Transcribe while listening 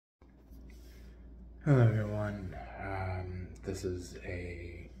Hello everyone. This is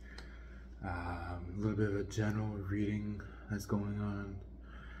a little bit of a general reading that's going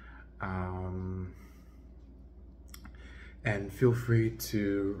on. And feel free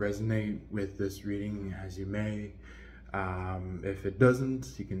to resonate with this reading as you may. If it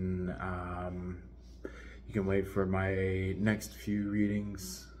doesn't, you can wait for my next few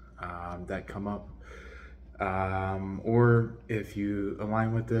readings that come up. Or if you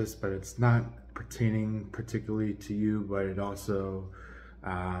align with this, but it's not pertaining particularly to you, but it also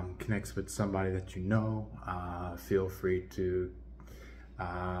connects with somebody that you know, feel free to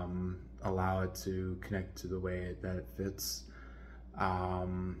allow it to connect to the way that it fits,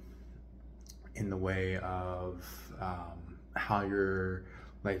 in the way of how your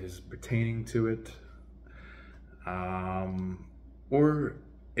life is pertaining to it, or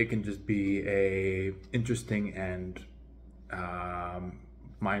it can just be a interesting and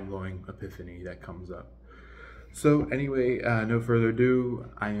mind-blowing epiphany that comes up. So anyway, no further ado,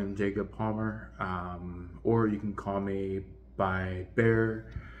 I am Jacob Palmer, or you can call me by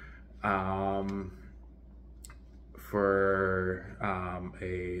Bear, for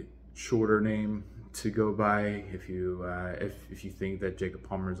a shorter name to go by if you think that Jacob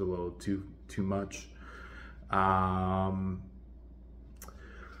Palmer is a little too much. But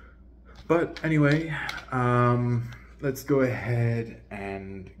anyway, let's go ahead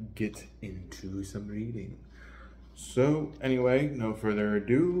and get into some reading. So anyway, no further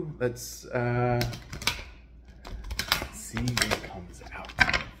ado, let's see what comes out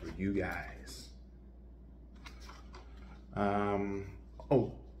for you guys.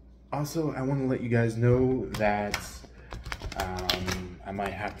 Oh, also I want to let you guys know that I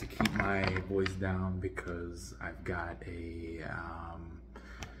might have to keep my voice down because I've got a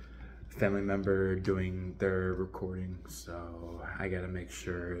family member doing their recording, so I gotta make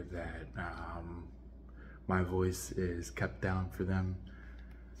sure that my voice is kept down for them.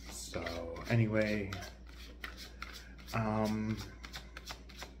 So anyway,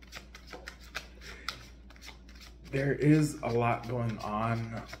 there is a lot going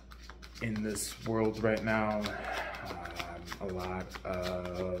on in this world right now. A lot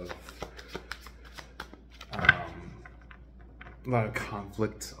of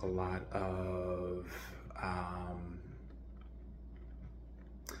conflict, a lot of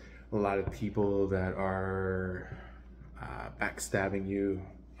people that are backstabbing you.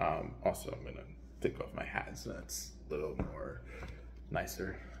 Also, I'm gonna take off my hat so that's a little more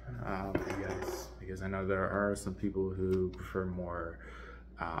nicer for you guys, because I know there are some people who prefer more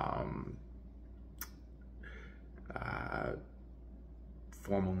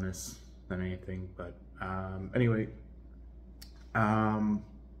formalness than anything. But anyway, oh,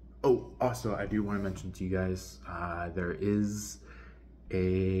 also I do want to mention to you guys, there is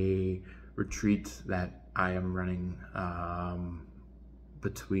a retreat that I am running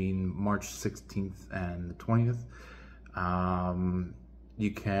between March 16th and the 20th.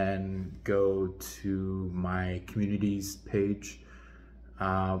 You can go to my communities page,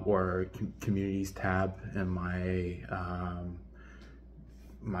 or communities tab in my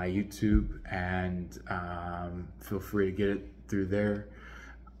my YouTube, and feel free to get it through there,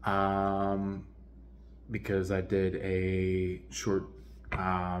 because I did a short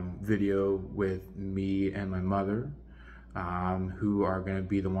video with me and my mother, who are going to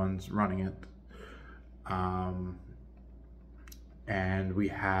be the ones running it, and we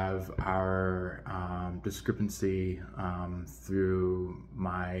have our discrepancy through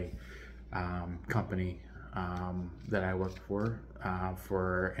my company that I work for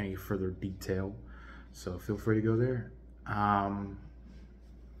any further detail, so feel free to go there.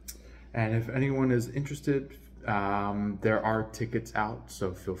 And if anyone is interested, there are tickets out,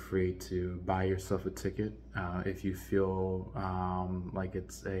 so feel free to buy yourself a ticket if you feel like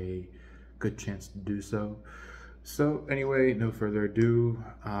it's a good chance to do so. So anyway, no further ado,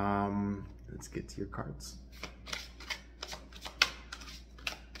 let's get to your cards.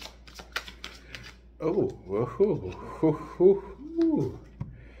 Oh, whoa, whoa.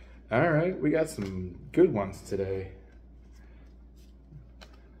 All right, we got some good ones today.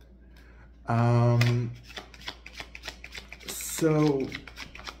 So,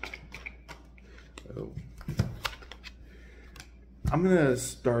 I'm gonna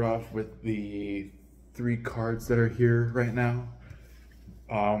start off with the 3 cards that are here right now.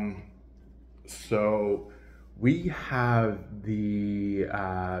 So we have the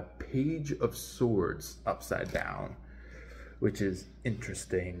Page of Swords upside down, which is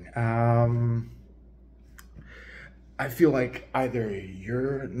interesting. I feel like either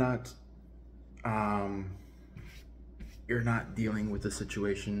you're not dealing with the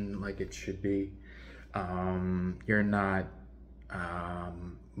situation like it should be, you're not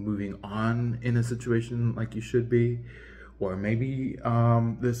moving on in a situation like you should be, or maybe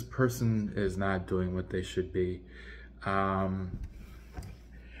this person is not doing what they should be. Um,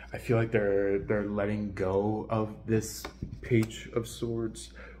 I feel like they're letting go of this Page of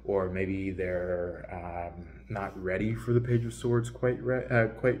Swords, or maybe they're not ready for the Page of Swords quite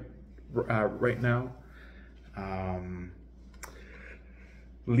right now. Um,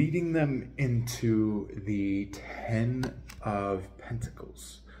 Leading them into the Ten of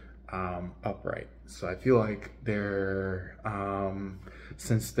Pentacles upright. So I feel like they're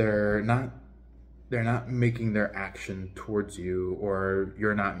since they're not making their action towards you, or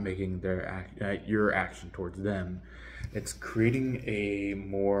you're not making your action towards them. It's creating a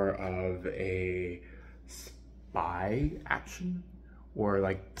more of a spy action, or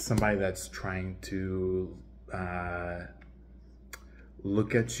like somebody that's trying to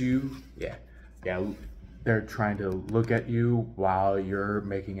look at you. Yeah, they're trying to look at you while you're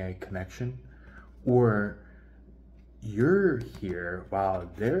making a connection, or you're here while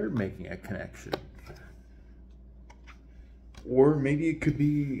they're making a connection. Or maybe it could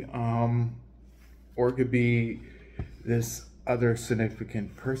be this other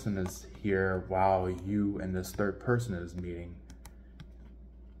significant person is here while you and this third person is meeting,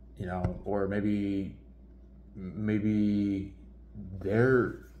 you know. Or maybe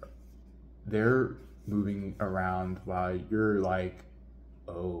they're moving around while you're like,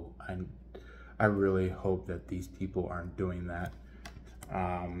 oh, I really hope that these people aren't doing that,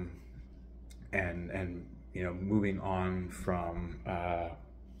 and you know, moving on from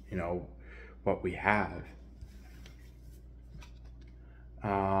you know, what we have.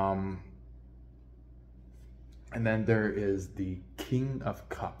 And then there is the King of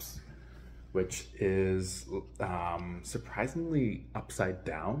Cups, which is surprisingly upside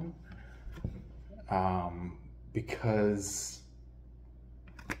down, because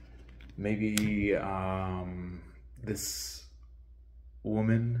maybe this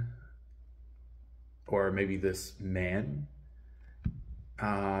woman, or maybe this man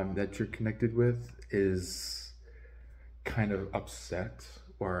that you're connected with is kind of upset,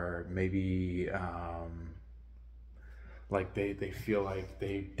 or maybe like they feel like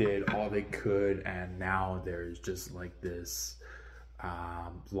they did all they could, and now there's just like this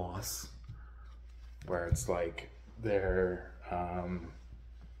loss, where it's like their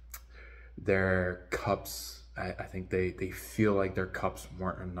cups, I think they feel like their cups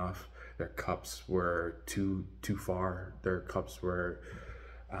weren't enough. Their cups were too far. Their cups were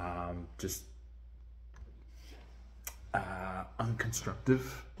just unconstructive.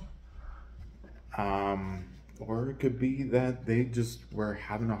 Or it could be that they just were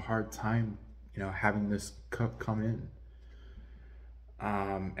having a hard time, you know, having this cup come in,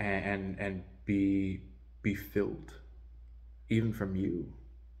 and be filled, even from you,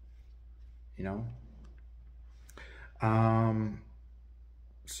 you know.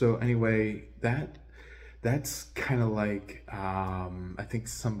 So anyway, that's kind of like, I think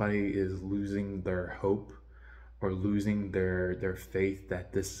somebody is losing their hope, or losing their faith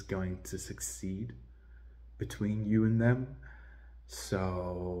that this is going to succeed between you and them.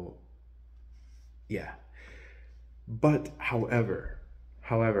 So yeah. But however,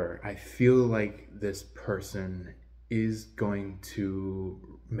 I feel like this person is going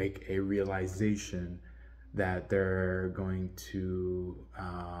to make a realization that they're going to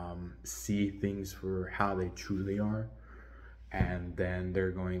see things for how they truly are, and then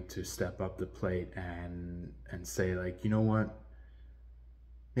they're going to step up the plate and say, like, you know what,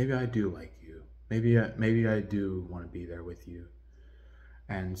 maybe I do like you, maybe I do want to be there with you.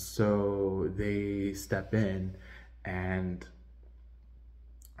 And so they step in and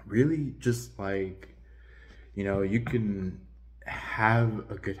really just, like, you know, you can have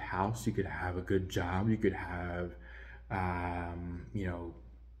a good house, you could have a good job, you could have you know,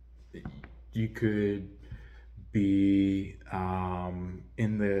 you could be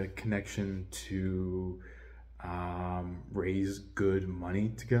in the connection to raise good money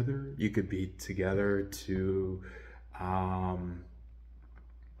together. You could be together to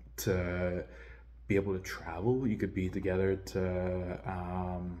be able to travel. You could be together to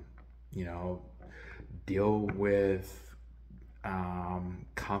you know, deal with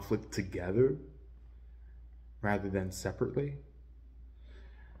conflict together rather than separately.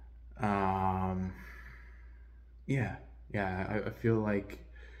 I feel like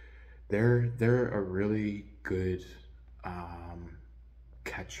they're a really good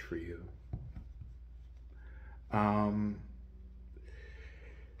catch for you.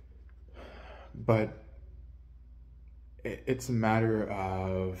 But it's a matter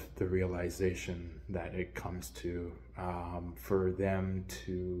of the realization that it comes to, for them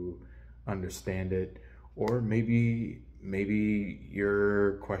to understand it, or maybe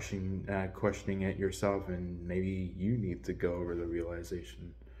you're questioning it yourself, and maybe you need to go over the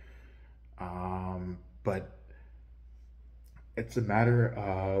realization. But it's a matter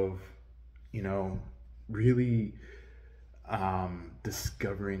of, you know, really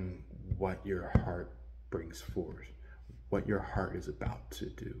discovering what your heart brings forward, what your heart is about to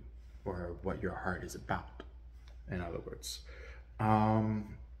do, or what your heart is about, in other words.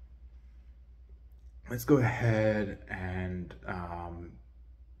 Let's go ahead and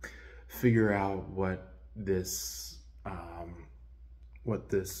figure out what this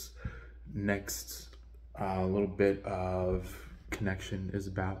next little bit of connection is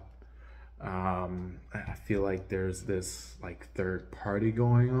about. I feel like there's this like third party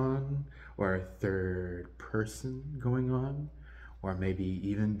going on, or a third person going on, or maybe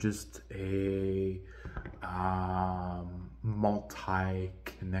even just a multi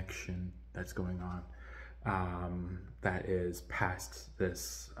connection that's going on, that is past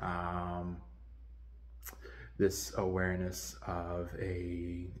this this awareness of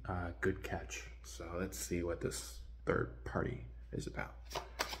a good catch. So let's see what this third party is about.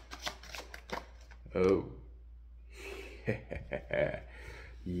 Oh,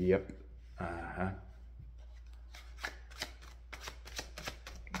 yep, I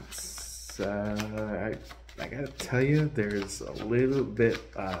gotta tell you, there's a little bit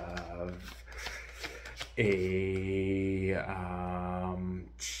of a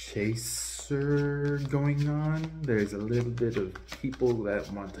chaser going on. There's a little bit of people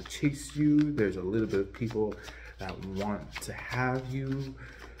that want to chase you. There's a little bit of people that want to have you.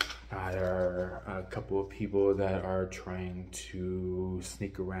 There are a couple of people that are trying to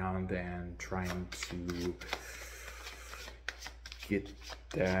sneak around and trying to get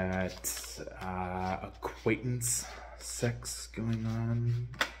that acquaintance sex going on,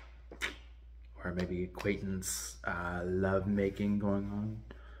 or maybe acquaintance love making going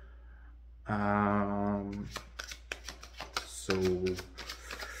on. So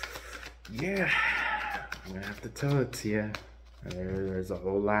yeah, I'm gonna have to tell it to you. There's a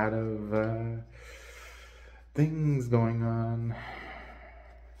whole lot of things going on.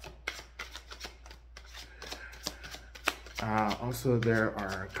 Also, there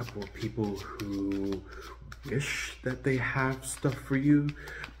are a couple of people who wish that they have stuff for you,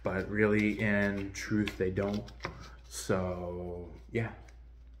 but really in truth they don't. So yeah,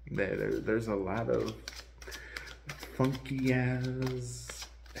 there's a lot of funky as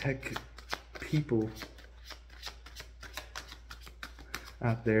heck people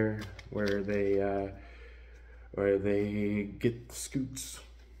out there where they get the scoots,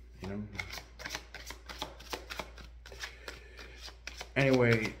 you know.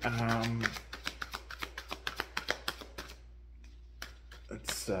 Anyway,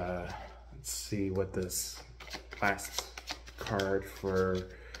 let's see what this last card for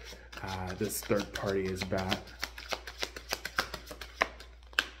this third party is about.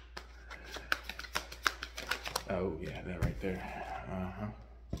 Oh yeah, that right there.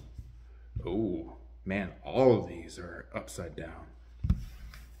 Oh man, all of these are upside down.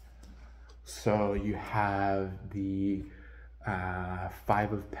 So you have the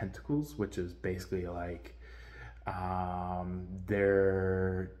Five of Pentacles, which is basically like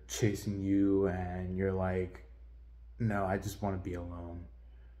they're chasing you and you're like, no, I just want to be alone.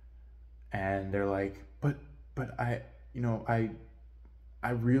 And they're like, but I, you know, I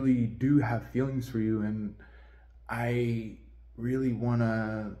really do have feelings for you, and I really want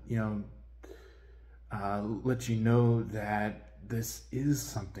to, you know, let you know that this is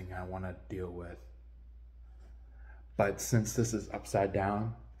something I want to deal with. But since this is upside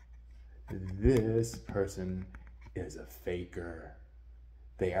down, this person is a faker.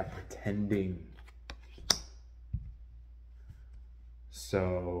 They are pretending.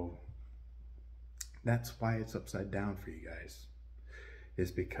 So that's why it's upside down for you guys,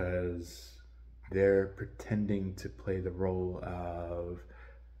 is because they're pretending to play the role of,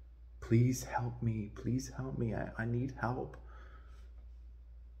 please help me, I need help.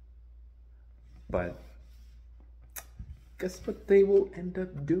 But guess what they will end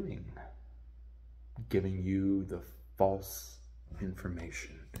up doing? Giving you the false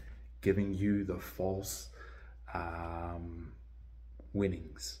information, giving you the false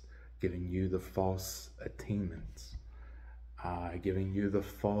winnings, giving you the false attainments, giving you the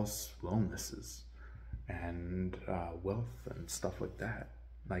false wellnesses and wealth and stuff like that,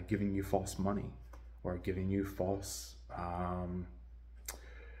 like giving you false money, or giving you false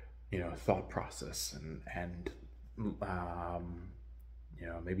you know, thought process and you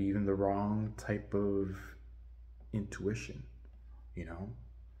know, maybe even the wrong type of intuition, you know,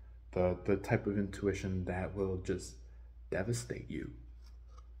 the type of intuition that will just devastate you,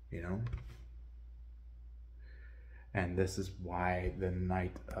 you know. And this is why the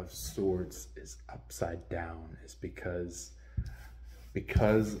Knight of Swords is upside down, is because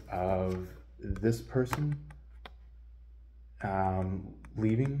of this person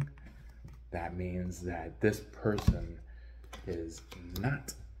leaving. That means that this person is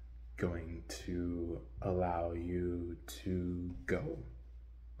not going to allow you to go.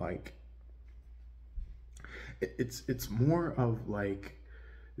 Like, it's more of like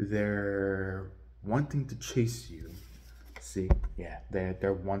they're wanting to chase you. See, yeah,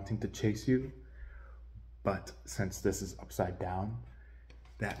 they're wanting to chase you, but since this is upside down,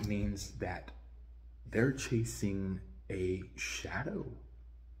 that means that they're chasing a shadow.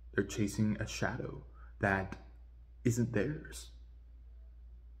 They're chasing a shadow that isn't theirs.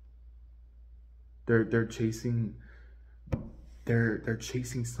 They're chasing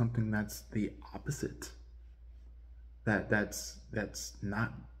something that's the opposite. That's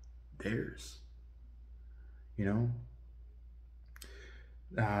not theirs. You know,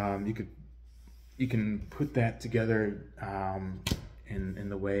 you can put that together in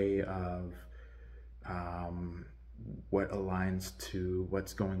the way of what aligns to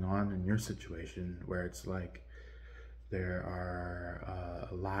what's going on in your situation, where it's like there are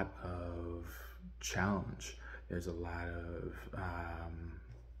a lot of challenge. There's a lot of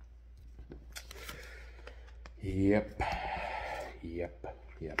yep.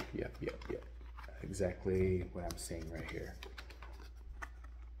 Exactly what I'm saying right here.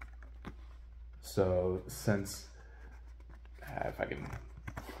 So since if I can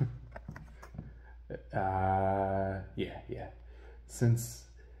since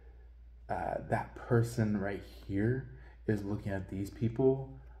that person right here is looking at these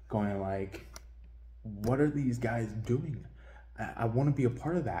people going like, what are these guys doing? I want to be a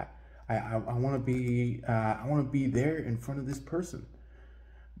part of that. I want to be there in front of this person,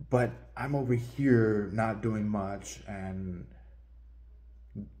 but I'm over here not doing much, and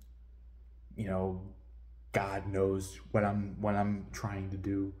you know, God knows what I'm trying to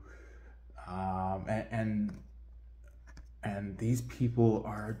do. And these people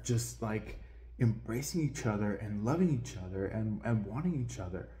are just like embracing each other and loving each other and wanting each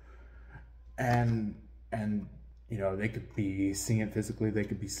other. And you know, they could be seeing it physically, they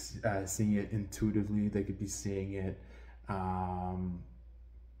could be seeing it intuitively, they could be seeing it kind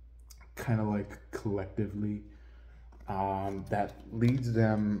of like collectively. That leads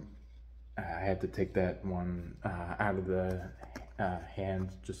them. I had to take that one out of the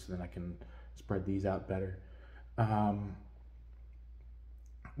hand just so that I can spread these out better.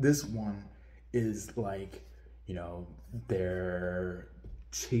 This one is like, you know, they're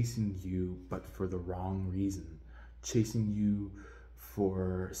chasing you, but for the wrong reason. Chasing you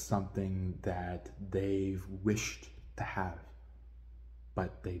for something that they've wished to have,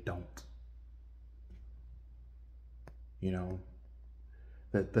 but they don't. You know,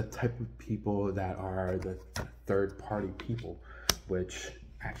 the type of people that are the third party people, which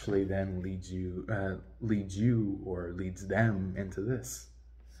actually then leads them into this,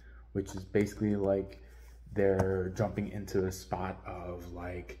 which is basically like they're jumping into a spot of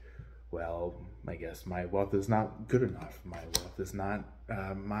like, well, I guess my wealth is not good enough. My wealth is not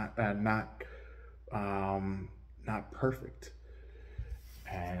not perfect.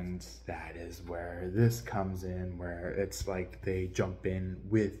 And that is where this comes in, where it's like they jump in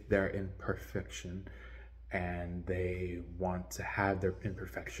with their imperfection and they want to have their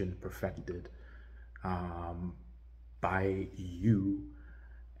imperfection perfected by you.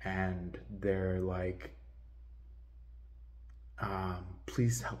 And they're like,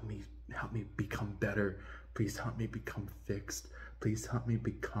 please help me become better. Please help me become fixed. Please help me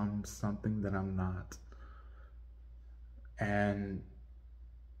become something that I'm not. And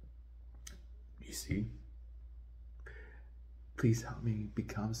you see, please help me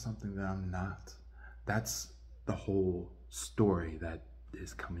become something that I'm not. That's the whole story that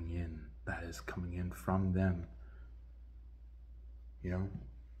is coming in from them. You know,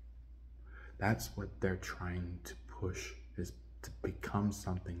 that's what they're trying to push, is to become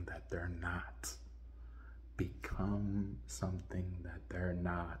something that they're not. Become something that they're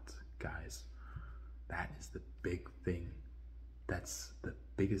not, guys. That is the big thing. That's the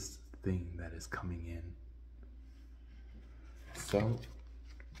biggest thing that is coming in. So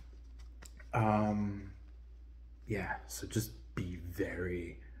yeah, so just be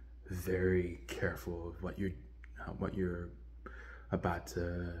very, very careful of what you're about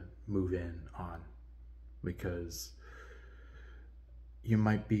to move in on. because you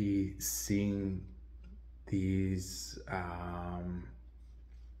might be seeing these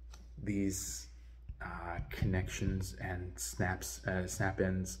connections and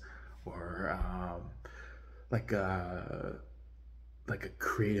snap-ins, or like a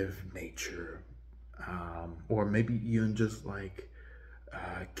creative nature, or maybe even just like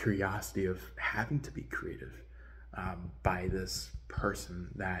curiosity of having to be creative, by this person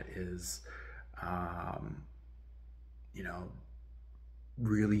that is, you know,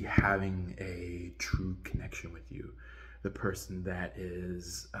 really having a true connection with you. The person that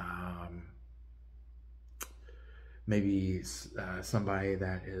is maybe somebody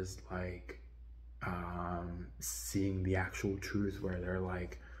that is like seeing the actual truth, where they're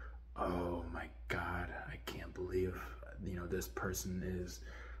like, oh my God, I can't believe, you know, this person is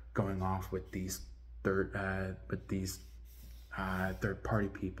going off with these third party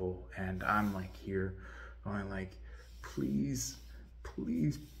people, and I'm like here going like, please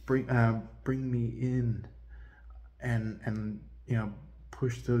bring me in, and you know,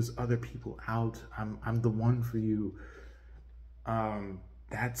 push those other people out. I'm the one for you.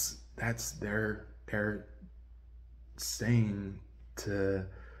 That's their saying to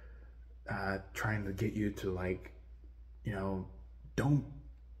trying to get you to, like, you know, don't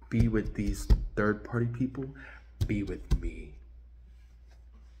be with these third party people, be with me,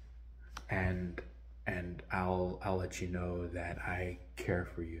 and I'll let you know that I care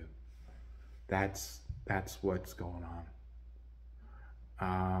for you. That's what's going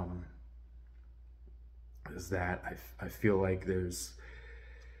on. Is that I feel like there's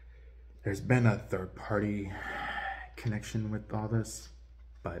been a third party connection with all this,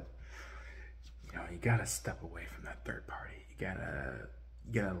 but you know, you gotta step away from that third party. You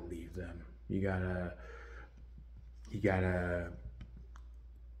gotta leave them. You gotta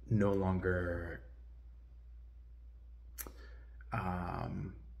no longer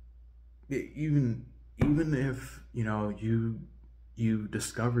even if, you know, you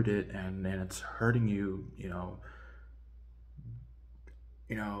discovered it and it's hurting you, you know,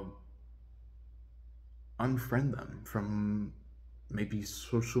 unfriend them from maybe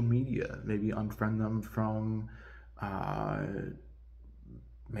social media, maybe unfriend them from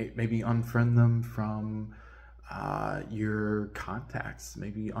maybe unfriend them from your contacts,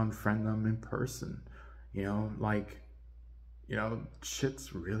 maybe unfriend them in person, you know, like, you know,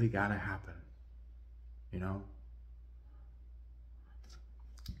 shit's really gotta happen, you know.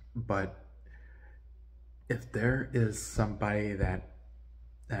 But if there is somebody that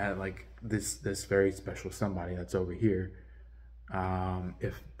like this very special somebody that's over here,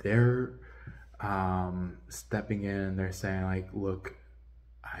 if they're stepping in, they're saying like, look,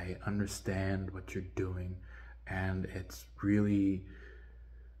 I understand what you're doing, and it's really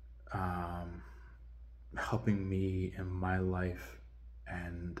helping me in my life,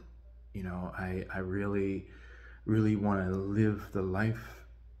 and you know, I really want to live the life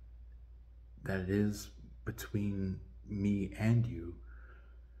that it is between me and you,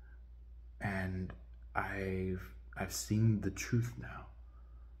 and I've seen the truth now.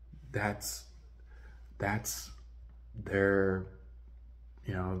 That's their,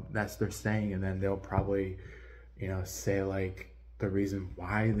 you know, that's their saying, and then they'll probably, you know, say like the reason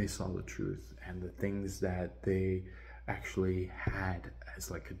why they saw the truth and the things that they actually had as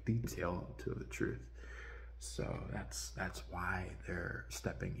like a detail to the truth. So that's why they're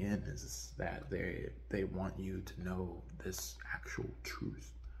stepping in, is that they want you to know this actual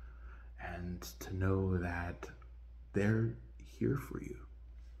truth, and to know that they're here for you.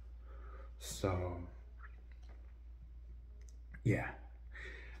 So yeah,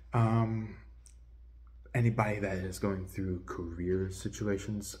 anybody that is going through career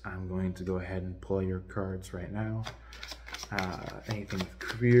situations, I'm going to go ahead and pull your cards right now. Anything with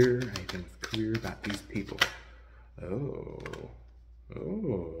career, about these people. Oh,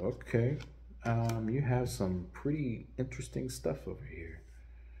 okay. You have some pretty interesting stuff over here.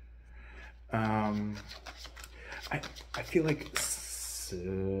 I feel like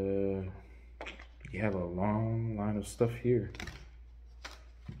you have a long line of stuff here.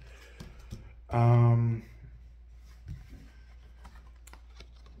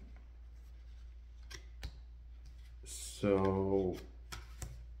 So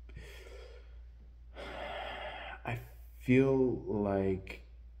I feel like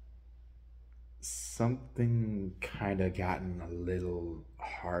something kind of gotten a little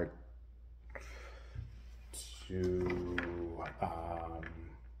hard to,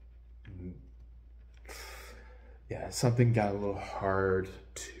 yeah, something got a little hard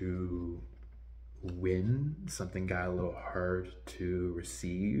to win, something got a little hard to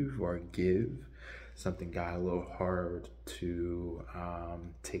receive or give, something got a little hard to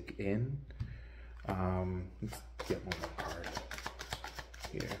take in. Let's get one more card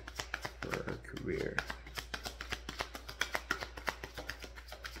here for career.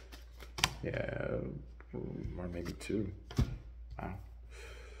 Yeah, or maybe two. Wow.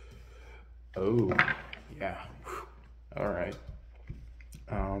 Oh, yeah. All right.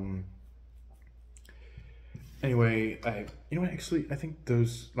 Anyway, actually, I think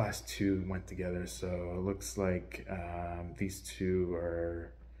those last two went together, so it looks like these two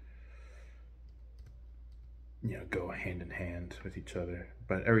are, go hand in hand with each other.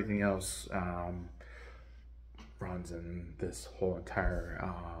 But everything else runs in this whole entire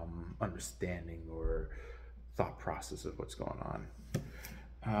understanding or thought process of what's going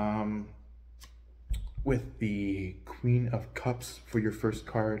on. With the Queen of Cups for your first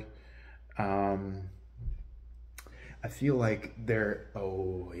card, I feel like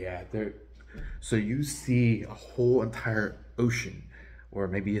so you see a whole entire ocean or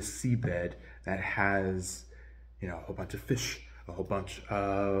maybe a seabed that has, a whole bunch of fish, a whole bunch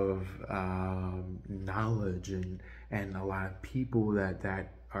of knowledge and a lot of people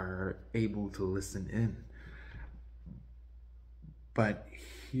that are able to listen in. But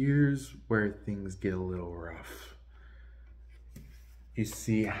here's where things get a little rough. You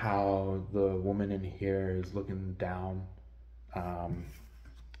see how the woman in here is looking down,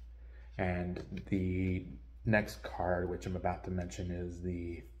 and the next card, which I'm about to mention, is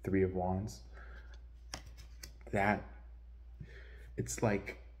the Three of Wands. That it's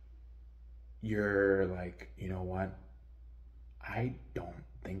like you're like, you know what? I don't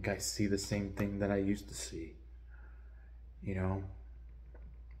think I see the same thing that I used to see.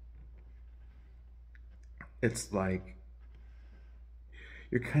 It's like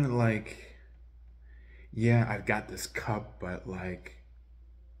you're kind of like, yeah, I've got this cup, but like,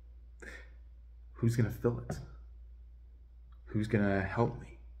 who's gonna fill it? Who's gonna help me?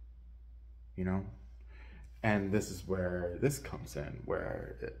 And this is where this comes in,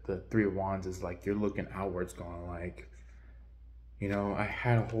 where the Three of Wands is like you're looking outwards, going like, I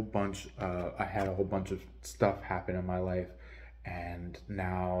had a whole bunch of stuff happen in my life, and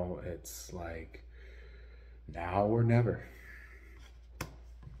now it's like now or never.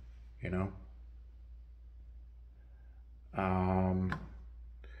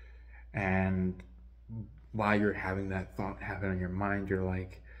 And while you're having that thought happen in your mind, you're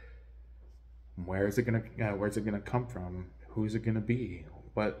like, where's it gonna come from? Who's it gonna be?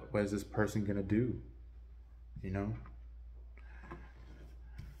 What is this person gonna do?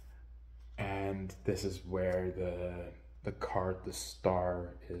 And this is where the card, the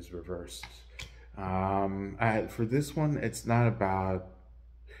Star, is reversed. For this one, it's not about.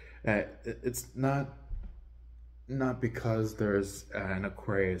 It's not because there's an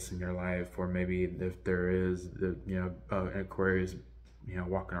Aquarius in your life, or maybe if there is an Aquarius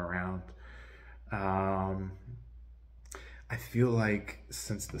walking around. I feel like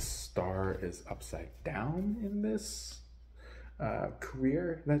since the Star is upside down in this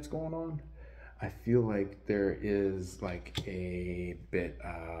career that's going on, I feel like there is like a bit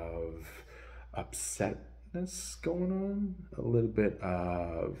of upsetness going on, a little bit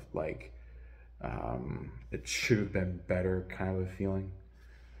of like it should have been better kind of a feeling.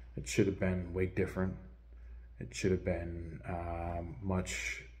 It should have been way different. It should have been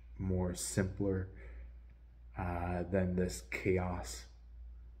much more simpler than this chaos.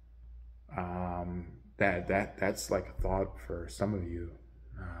 That's like a thought for some of you,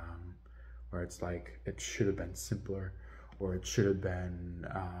 where it's like it should have been simpler, or it should have been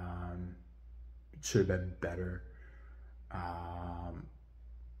better.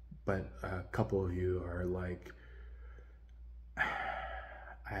 But a couple of you are like,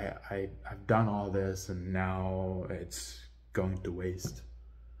 I've done all this and now it's going to waste.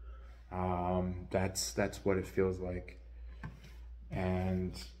 That's what it feels like.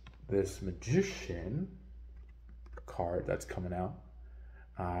 And this Magician card that's coming out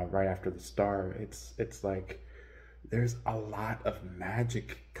right after the Star, it's like there's a lot of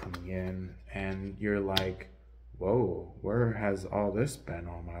magic coming in, and you're like, whoa, where has all this been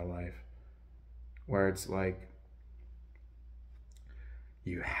all my life? Where it's like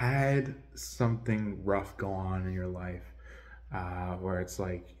you had something rough go on in your life, where it's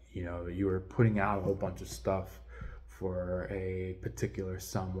like, you were putting out a whole bunch of stuff for a particular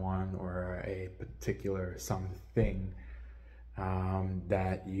someone or a particular something,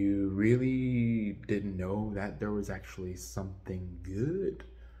 that you really didn't know that there was actually something good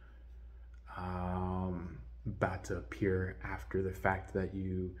about to appear after the fact that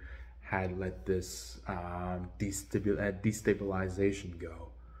you had let this destabilization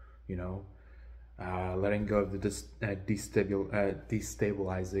go. letting go of the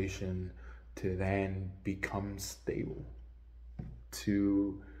destabilization to then become stable,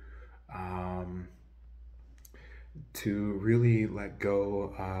 to really let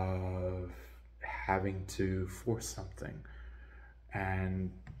go of having to force something,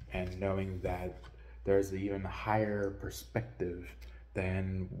 and knowing that there's an even higher perspective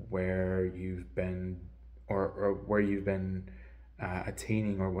than where you've been, or where you've been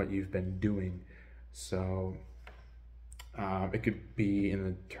attaining, or what you've been doing. So it could be in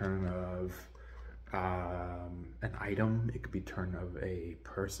the turn of an item, it could be turn of a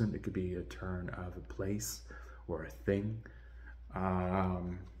person, it could be a turn of a place or a thing.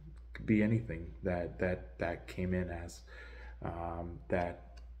 Could be anything that came in as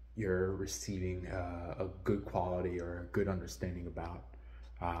that you're receiving a good quality or a good understanding about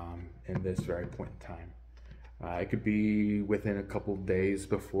in this very point in time. It could be within a couple of days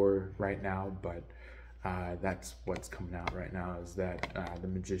before right now, but that's what's coming out right now, is that the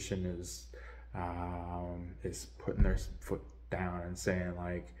magician is putting their foot down and saying,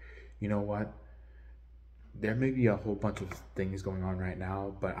 like, you know what, there may be a whole bunch of things going on right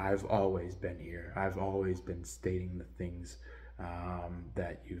now, but I've always been here. I've always been stating the things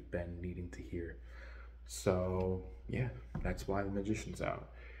that you've been needing to hear. So yeah, that's why the magician's out.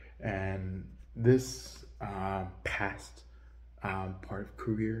 And this past part of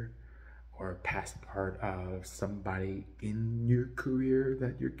career, or past part of somebody in your career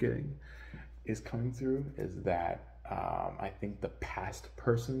that you're getting is coming through, is that I think the past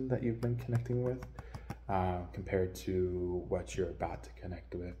person that you've been connecting with, compared to what you're about to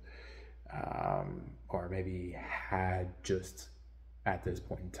connect with, or maybe had just at this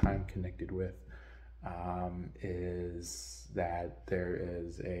point in time connected with, is that there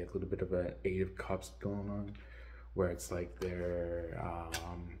is a little bit of an Eight of Cups going on, where it's like they're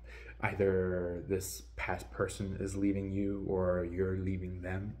either this past person is leaving you or you're leaving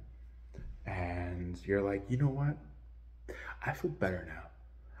them, and you're like, you know what, I feel better now.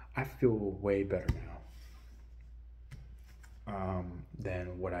 I feel way better now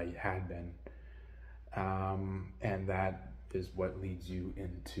than what I had been. And that is what leads you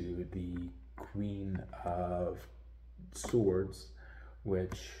into the Queen of Swords,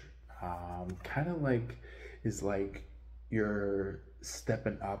 which kind of like is like you're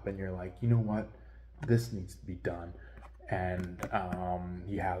stepping up and you're like, you know what, this needs to be done. And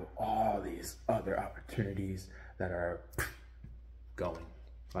you have all these other opportunities that are going,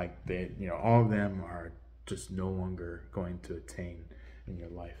 like they, you know, all of them are just no longer going to attain in your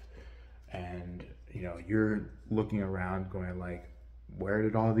life. And you know, you're looking around going like, where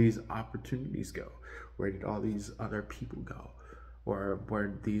did all these opportunities go? Where did all these other people go? Or where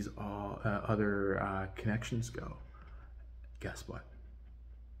did these all other connections go? Guess what?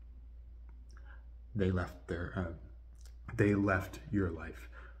 They left their they left your life.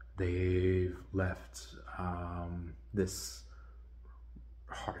 They've left this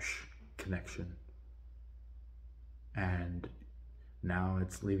harsh connection, and now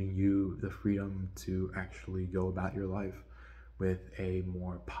it's leaving you the freedom to actually go about your life with a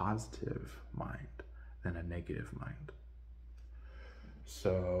more positive mind than a negative mind.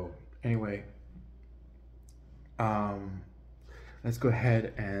 So anyway, let's go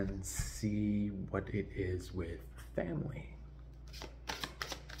ahead and see what it is with family.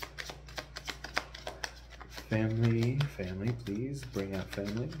 Family, please bring out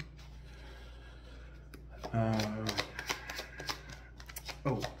family.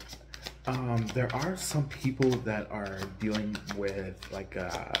 There are some people that are dealing with like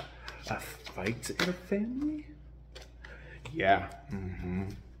a fight in a family. Yeah.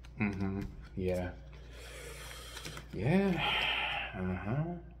 Yeah.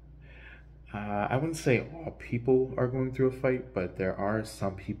 I wouldn't say all people are going through a fight, but there are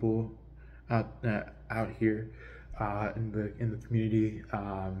some people out here in the community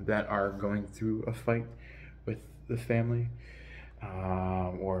that are going through a fight with the family,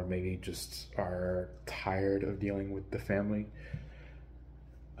 or maybe just are tired of dealing with the family.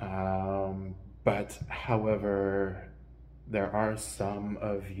 But however, there are some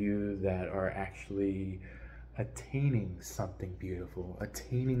of you that are actually attaining something beautiful,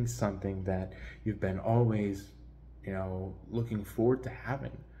 attaining something that you've been always, you know, looking forward to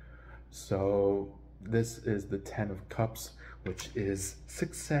having. So this is the Ten of Cups, which is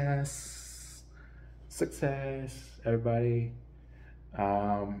success, everybody,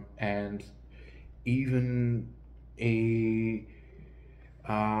 and even a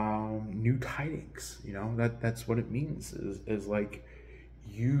new tidings. You know, that's what it means, is like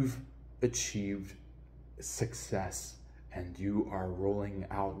you've achieved success and you are rolling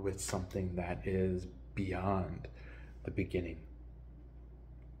out with something that is beyond the beginning.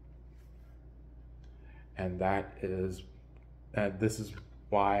 And this is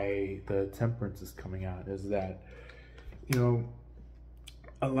why the Temperance is coming out, is that, you know,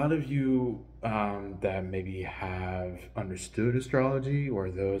 a lot of you that maybe have understood astrology,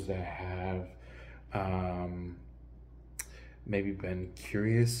 or those that have maybe been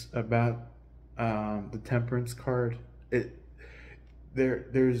curious about the Temperance card,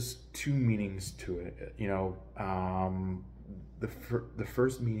 there's two meanings to it. You know, the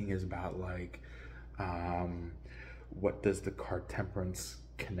first meaning is about like, what does the card Temperance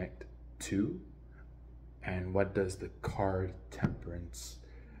connect to, and what does the card Temperance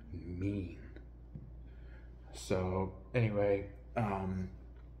mean? So anyway, in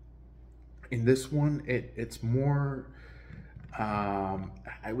this one, it's more,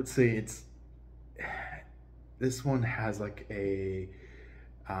 I would say this one has like a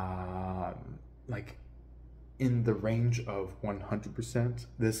like in the range of 100%.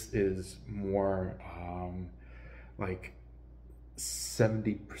 This is more like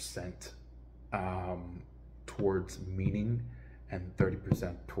 70% towards meaning, and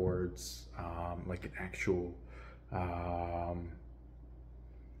 30% towards like an actual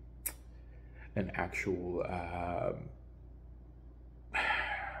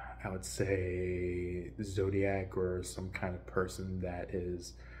I would say zodiac, or some kind of person that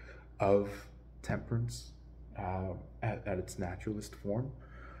is of Temperance at its naturalist form.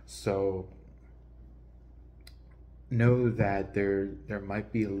 So know that there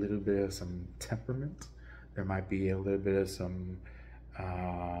might be a little bit of some temperament. There might be a little bit of some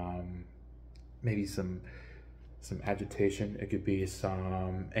maybe some agitation. It could be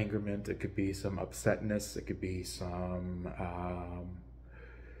some angerment. It could be some upsetness. It could be some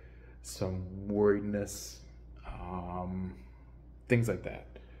worriedness, things like that.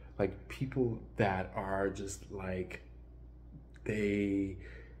 Like people that are just like, they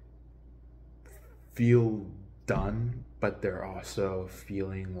feel done, but they're also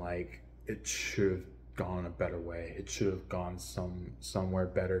feeling like it should have gone a better way. It should have gone somewhere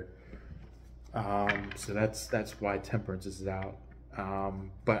better. So that's why Temperance is out.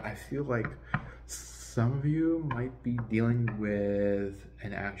 But I feel like some of you might be dealing with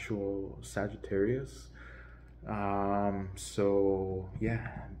an actual Sagittarius. So yeah,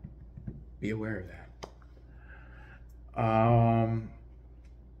 be aware of that.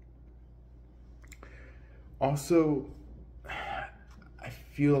 Also, I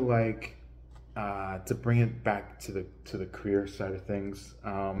feel like to bring it back to the career side of things,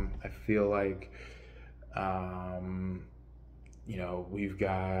 I feel like you know, we've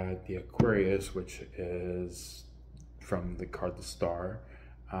got the Aquarius, which is from the card the Star.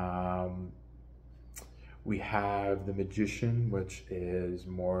 We have the Magician, which is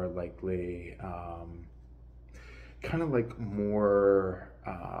more likely kind of like more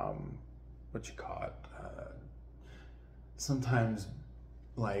what you call it, sometimes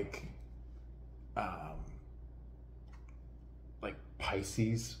like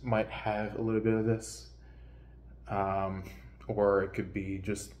Pisces might have a little bit of this, or it could be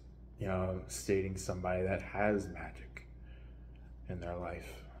just, you know, stating somebody that has magic in their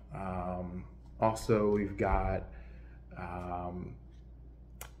life. Also, we've got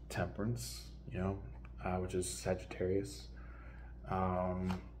Temperance, you know, which is Sagittarius.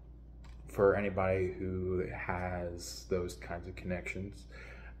 For anybody who has those kinds of connections.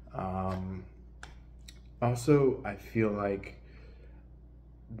 Also, I feel like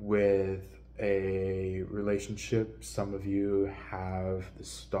with a relationship, some of you have the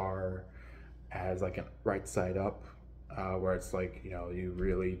Star as like a right side up, where it's like, you know, you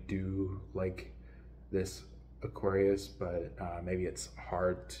really do like this Aquarius, but maybe it's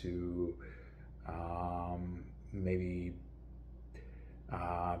hard to maybe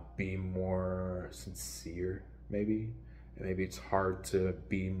be more sincere, maybe it's hard to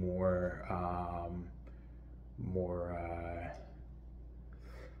be more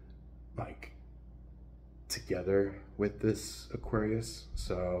like together with this Aquarius.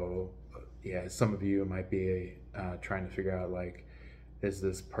 So yeah, some of you might be trying to figure out, like, is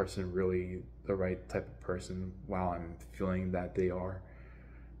this person really the right type of person? While I'm feeling that they are,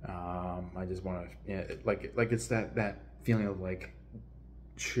 I just want to, yeah, like it's that feeling of like,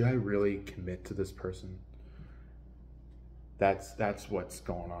 should I really commit to this person? That's what's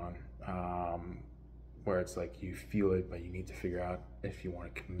going on, where it's like you feel it, but you need to figure out if you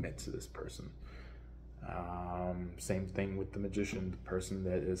want to commit to this person. Same thing with the Magician, the person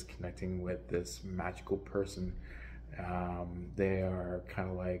that is connecting with this magical person. They are kind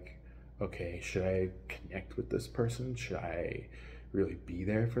of like, okay, should I connect with this person? Should I really be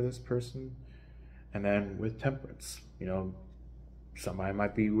there for this person? And then with temperance, you know, somebody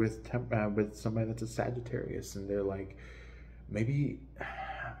might be with somebody that's a Sagittarius, and they're like, maybe,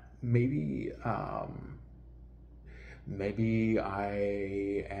 maybe, maybe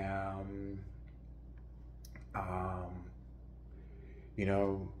I am, um, you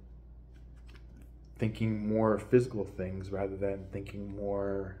know, thinking more physical things rather than thinking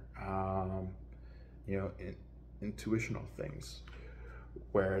more, you know, intuitional things,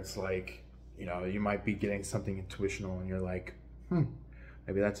 where it's like, you know, you might be getting something intuitional and you're like,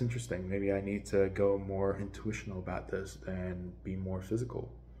 maybe that's interesting. Maybe I need to go more intuitional about this and be more physical.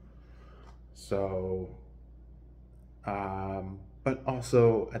 So, but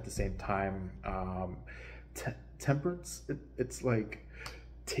also at the same time, temperance, it's like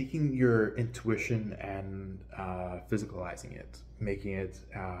taking your intuition and physicalizing it, making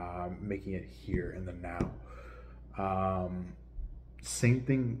it here in the now. Same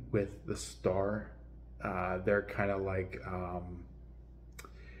thing with the star. They're kind of like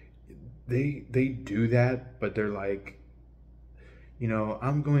they do that, but they're like, you know,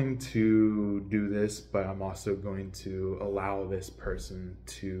 I'm going to do this, but I'm also going to allow this person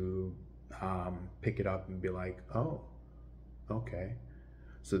to pick it up and be like, oh, okay.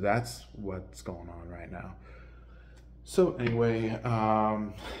 So that's what's going on right now. So anyway,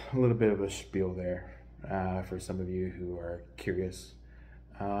 a little bit of a spiel there for some of you who are curious.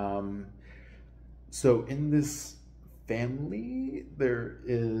 So in this family, there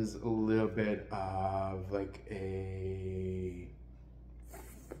is a little bit of like a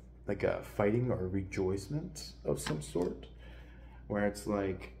fighting or rejoicement of some sort, where it's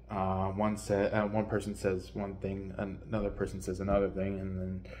like one person says one thing, another person says another thing, and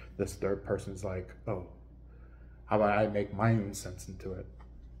then this third person's like, oh, how about I make my own sense into it?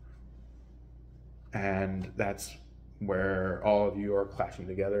 And that's where all of you are clashing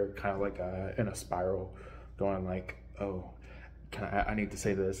together, kind of like in a spiral, going like, oh, I need to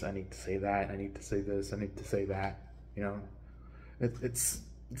say this, I need to say that, I need to say this, I need to say that. You know, it's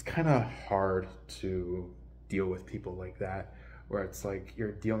kind of hard to deal with people like that, where it's like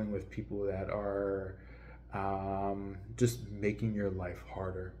you're dealing with people that are just making your life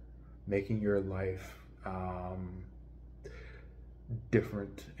harder, making your life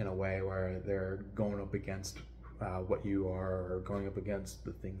different in a way, where they're going up against what you are, or going up against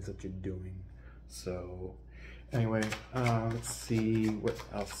the things that you're doing. So anyway, let's see what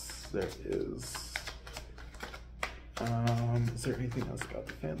else there is. Is there anything else about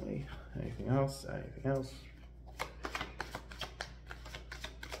the family? Anything else? Anything else?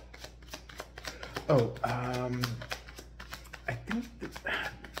 Oh, I think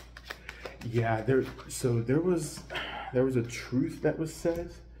that, yeah, there was a truth that was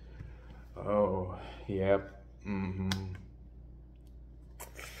said. Oh, yep.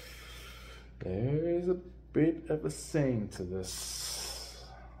 There is a bit of a saying to this.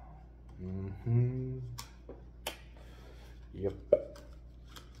 Yep.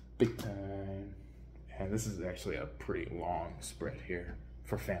 Big time. And this is actually a pretty long spread here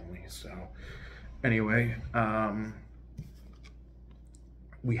for family. So anyway,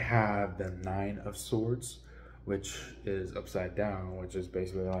 we have the Nine of Swords, which is upside down, which is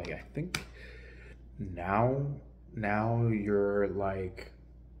basically like, I think now you're like,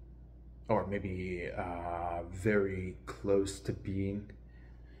 or maybe very close to being,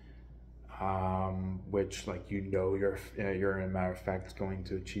 which, like, you know, you're in a matter of fact going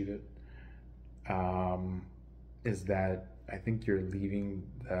to achieve it, is that I think you're leaving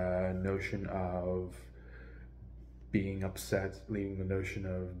the notion of being upset, leaving the notion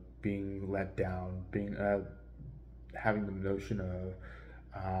of being let down, being having the notion of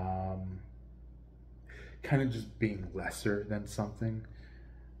kind of just being lesser than something,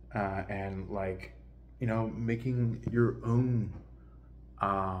 and, like, you know, making your own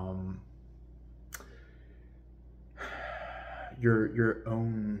your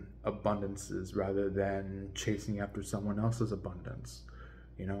own abundances rather than chasing after someone else's abundance,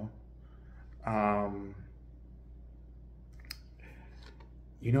 you know.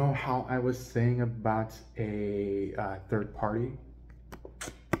 You know how I was saying about a third party?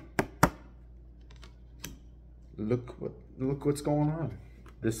 Look what's going on.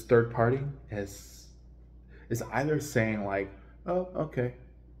 This third party is either saying like, oh, okay,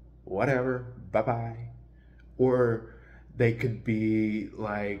 whatever, bye-bye, or they could be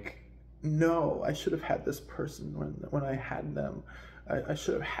like, no, I should have had this person when I had them. I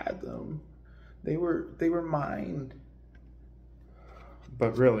should have had them. They were mine.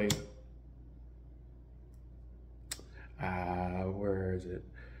 But really, where is it?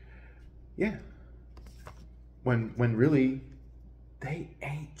 Yeah. When really they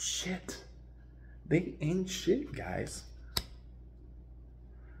ain't shit. They ain't shit, guys.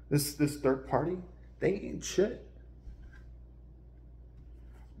 This third party, they ain't shit.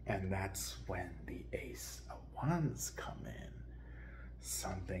 And that's when the Ace of Wands come in.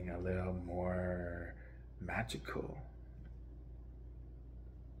 Something a little more magical.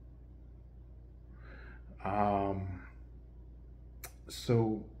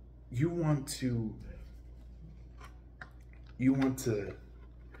 So you want to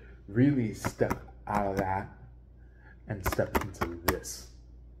really step out of that and step into this.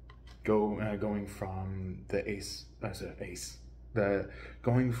 Going from the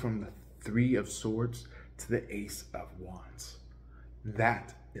going from the Three of Swords to the Ace of Wands.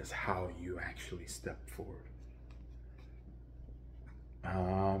 That is how you actually step forward.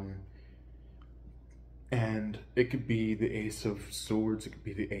 And it could be the Ace of Swords, it could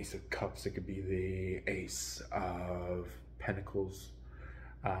be the Ace of Cups, it could be the Ace of Pentacles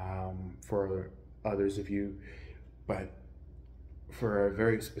for others of you, but for a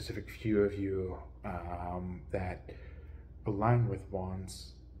very specific few of you that align with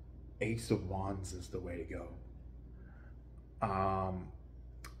Wands, Ace of Wands is the way to go.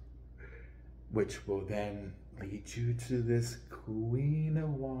 Which will then lead you to this Queen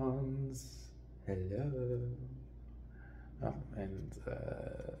of Wands. Hello. Oh, and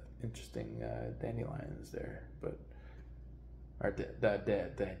interesting dandelions there, but or that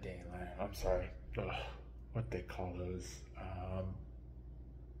dandelion. I'm sorry. Ugh, what they call those?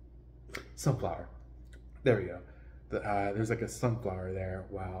 Sunflower. There we go. There's like a sunflower there,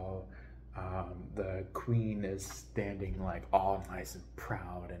 while the queen is standing like all nice and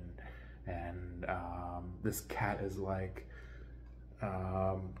proud, and this cat is like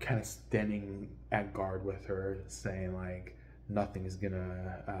kind of standing at guard with her, saying like nothing is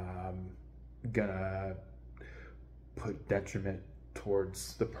gonna put detriment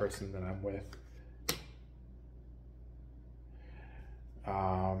towards the person that I'm with.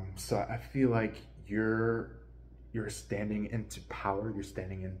 So I feel like you're standing into power, you're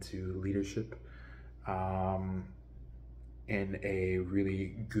standing into leadership in a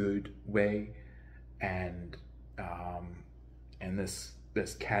really good way, and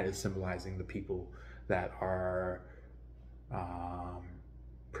this cat is symbolizing the people that are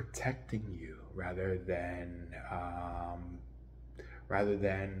protecting you rather than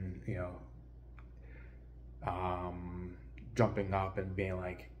you know, jumping up and being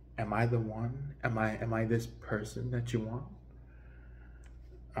like, am I the one? Am I this person that you want?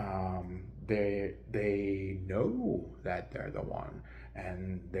 They know that they're the one,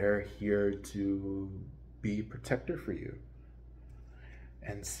 and they're here to be a protector for you.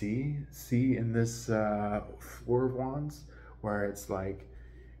 And see in this Four of Wands, where it's like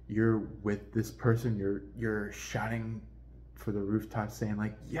you're with this person, you're shouting for the rooftop, saying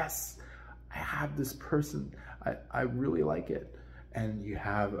like, yes, I have this person, I really like it. And you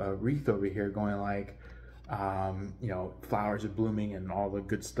have a wreath over here going like, you know, flowers are blooming and all the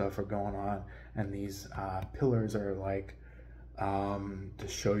good stuff are going on, and these pillars are like to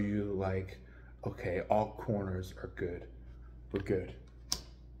show you like, okay, all corners are good, we're good,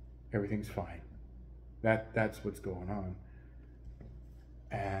 everything's fine. That's what's going on.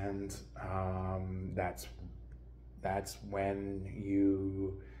 And that's when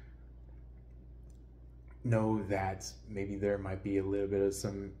you know that maybe there might be a little bit of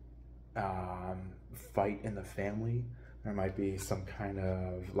some fight in the family. There might be some kind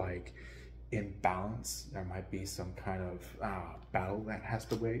of like imbalance. There might be some kind of battle that has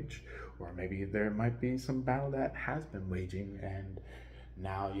to wage, or maybe there might be some battle that has been waging, and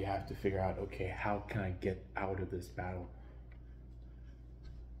now you have to figure out, okay, how can I get out of this battle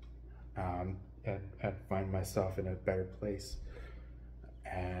and find myself in a better place.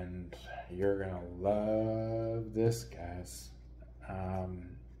 And you're gonna love this, guys.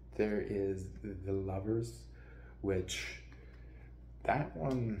 There is the Lovers, which that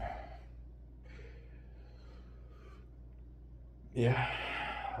one, yeah,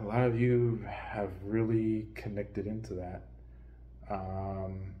 a lot of you have really connected into that.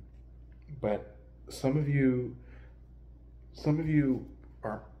 But some of you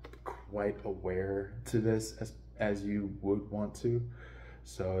aren't quite aware to this as you would want to.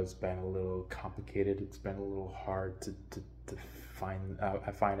 So it's been a little complicated. It's been a little hard to find out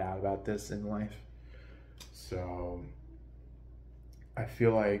about this in life. So I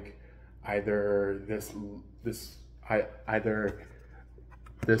feel like either this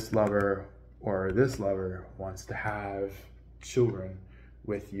lover or this lover wants to have children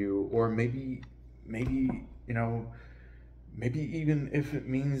with you, or maybe you know, maybe even if it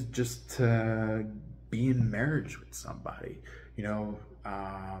means just to be in marriage with somebody, you know,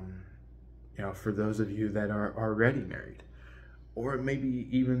 for those of you that are already married, or maybe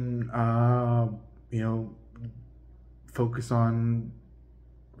even, you know, focus on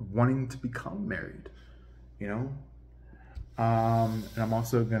wanting to become married, you know. And I'm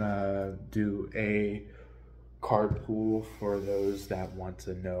also gonna do a card pool for those that want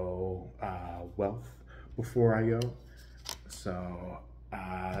to know wealth before I go. So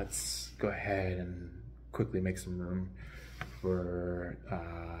let's go ahead and quickly make some room for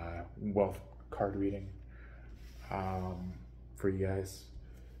wealth card reading for you guys.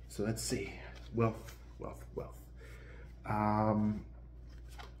 So let's see, wealth.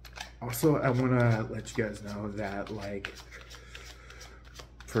 Also, I want to let you guys know that, like,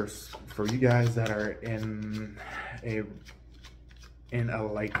 for you guys that are in a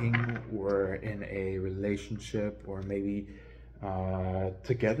liking or in a relationship, or maybe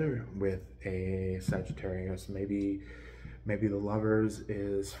together with a Sagittarius, maybe the lovers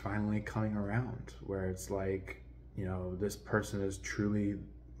is finally coming around, where it's like, you know, this person is truly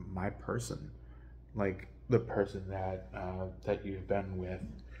my person, like the person that that you've been with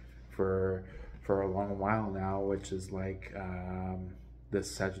for a long while now, which is like, this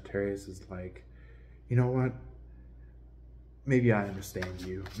Sagittarius is like, you know what, maybe I understand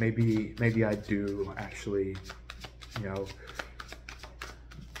you, maybe I do actually, you know,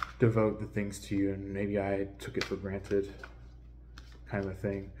 devote the things to you, and maybe I took it for granted, kind of a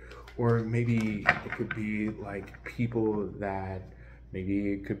thing. Or maybe it could be like people that,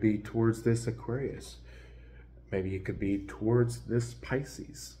 maybe it could be towards this Aquarius, maybe it could be towards this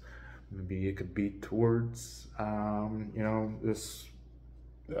Pisces, maybe it could be towards you know, this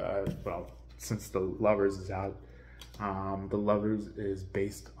well, since the lovers is out, the lovers is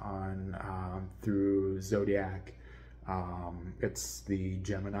based on through zodiac, it's the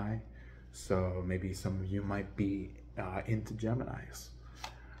Gemini, so maybe some of you might be into Geminis.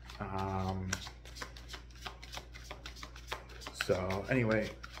 So anyway,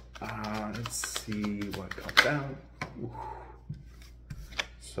 let's see what comes out. Ooh.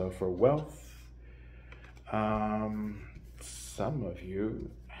 So for wealth, some of you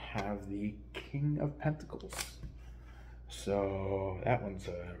have the King of Pentacles. So that one's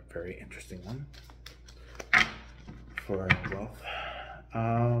a very interesting one for wealth.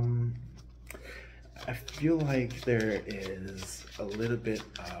 I feel like there is a little bit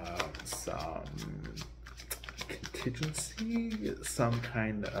of some contingency, some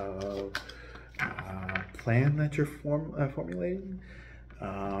kind of plan that you're formulating.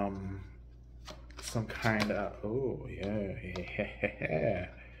 Some kind of, oh yeah,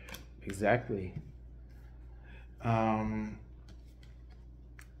 exactly.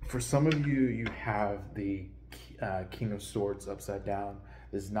 For some of you, you have the King of Swords upside down.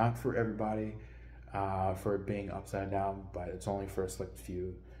 This is not for everybody, for it being upside down, but it's only for a select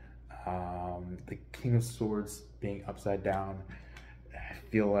few. The King of Swords being upside down, I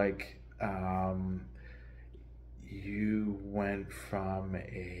feel like you went from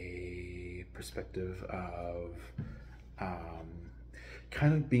a perspective of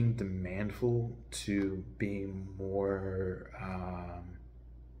kind of being demandful to being more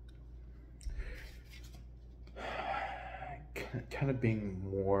kind of being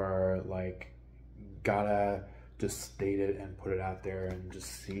more like, gotta just state it and put it out there and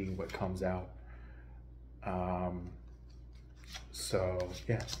just see what comes out. So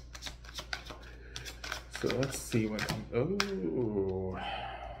yeah, so let's see what comes. Oh,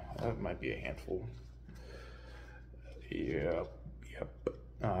 that might be a handful. Yep.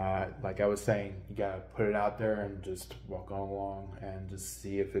 Like I was saying, you gotta put it out there and just walk on along and just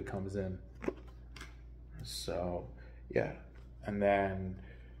see if it comes in. So yeah, and then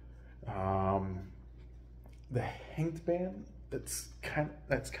the Hanged Man, that's kind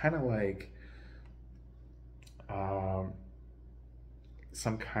of like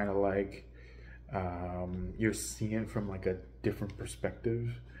some kind of like you're seeing from like a different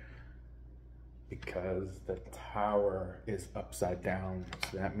perspective, because the Tower is upside down,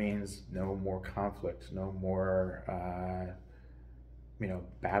 so that means no more conflict, no more you know,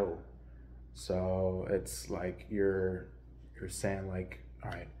 battle. So it's like you're saying like,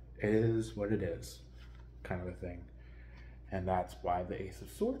 all right, it is what it is, kind of a thing. And that's why the Ace of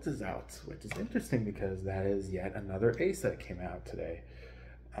Swords is out, which is interesting because that is yet another ace that came out today.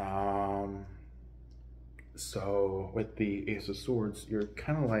 So with the Ace of Swords, you're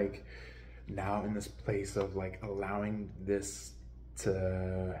kind of like now in this place of like allowing this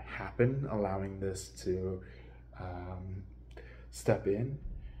to happen, allowing this to step in.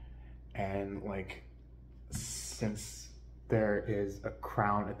 And like, since there is a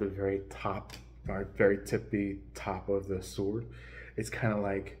crown at the very top, or very tippy top of the sword. It's kind of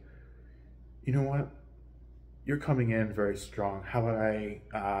like, you know what? You're coming in very strong. How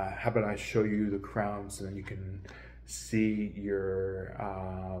about I show you the crown so then you can see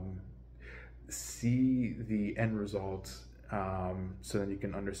see the end result, so then you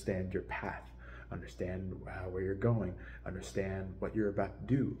can understand your path, understand where you're going, understand what you're about to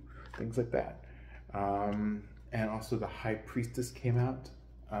do, things like that. And also the High Priestess came out.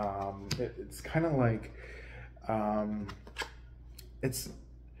 It's kind of like, it's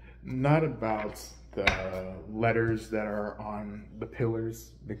not about the letters that are on the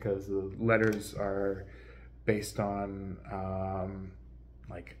pillars, because the letters are based on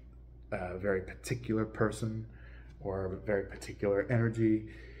like a very particular person or a very particular energy.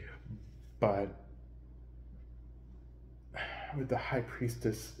 But with the High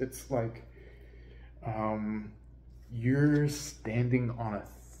Priestess, it's like you're standing on a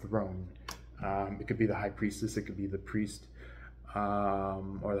throne. It could be the High Priestess, it could be the priest,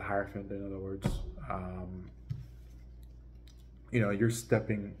 or the Hierophant, in other words. You know, you're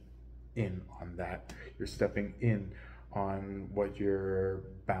stepping in on that. You're stepping in on what you're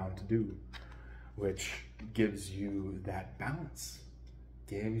bound to do, which gives you that balance,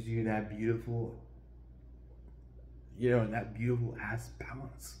 gives you that beautiful, that beautiful ass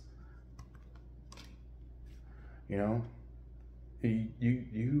balance. You know,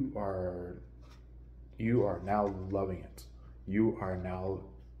 you are now loving it. You are now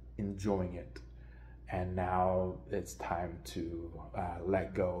enjoying it. And now it's time to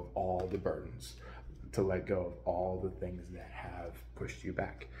let go of all the burdens, to let go of all the things that have pushed you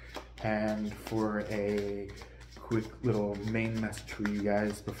back. And for a quick little main message for you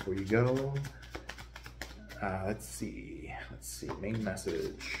guys before you go, let's see, main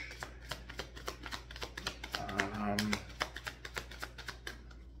message.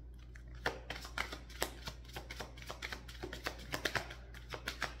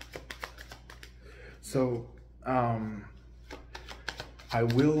 So, I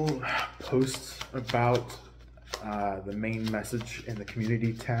will post about the main message in the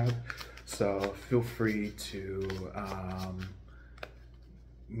community tab, so feel free to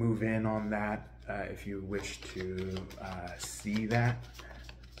move in on that if you wish to see that.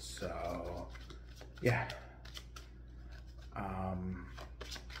 So, yeah.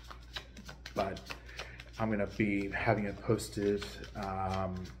 But I'm gonna be having it posted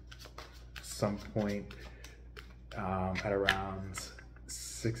some point at around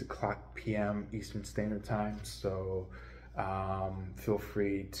 6 o'clock p.m. Eastern Standard Time. So feel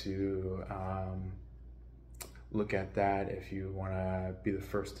free to look at that if you want to be the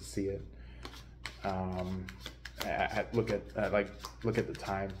first to see it. Look at the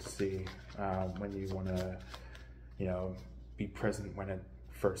time to see when you want to, be present when it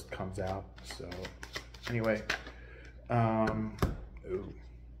first comes out. So anyway,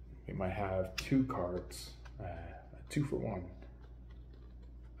 we might have 2 cards, 2 for 1.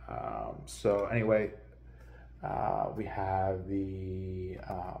 So anyway, we have the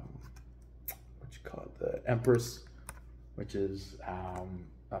the Empress, which is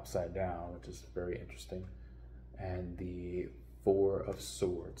upside down, which is very interesting, and the 4 of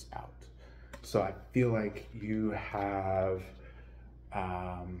Swords out. So I feel like you have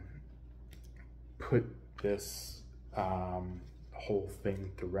put this whole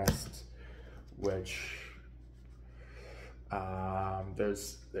thing to rest, which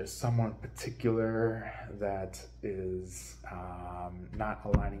there's someone particular that is not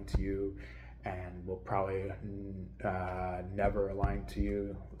aligning to you and will probably never align to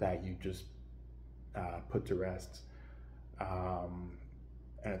you, that you just put to rest.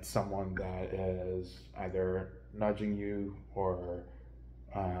 And it's someone that is either nudging you or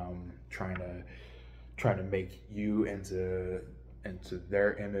trying to make you into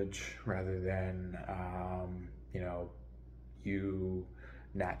their image, rather than you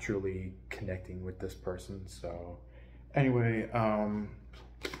naturally connecting with this person. So anyway, I'm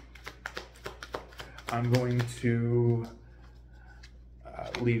going to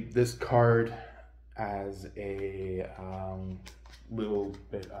leave this card as a little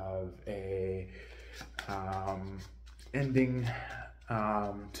bit of a ending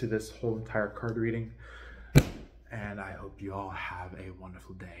to this whole entire card reading, and I hope you all have a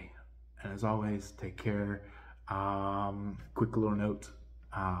wonderful day. And as always, take care. Quick little note,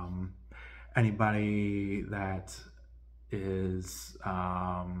 anybody that is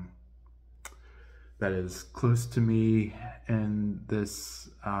close to me in this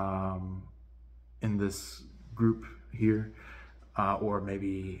group here, or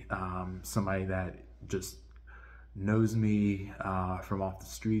maybe somebody that just knows me from off the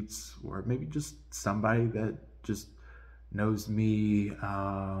streets, or maybe just somebody that just knows me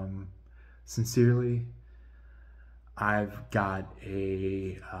sincerely, I've got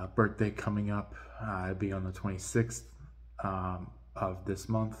a birthday coming up. It'll be on the 26th of this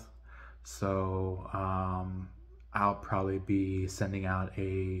month. So I'll probably be sending out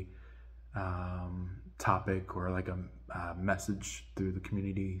a topic or like a message through the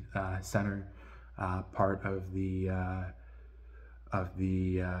community center part of the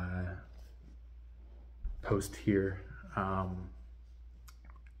post here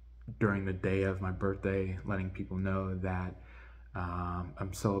during the day of my birthday, letting people know that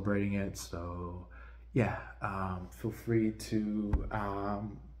I'm celebrating it. So yeah, feel free to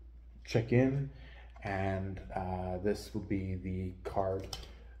check in, and this will be the card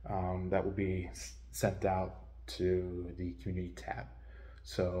that will be sent out to the community tab.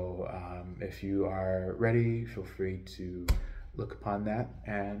 So if you are ready, feel free to look upon that.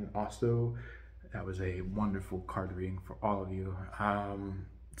 And also, that was a wonderful card reading for all of you.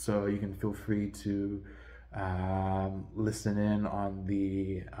 So you can feel free to listen in on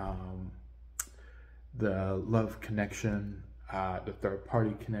the love connection, the third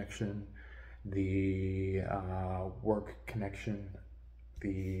party connection, the work connection,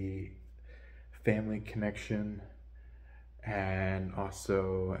 the family connection, and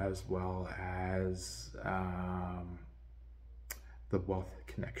also as well as the wealth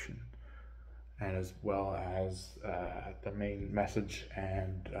connection, and as well as the main message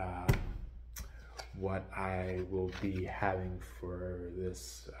and what I will be having for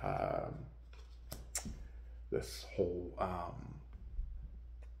this this whole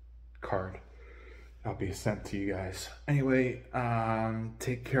card. I'll be sent to you guys. Anyway,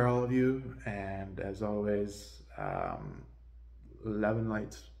 take care, all of you, and as always, love and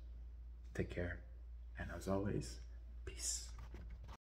light. Take care, and as always, peace.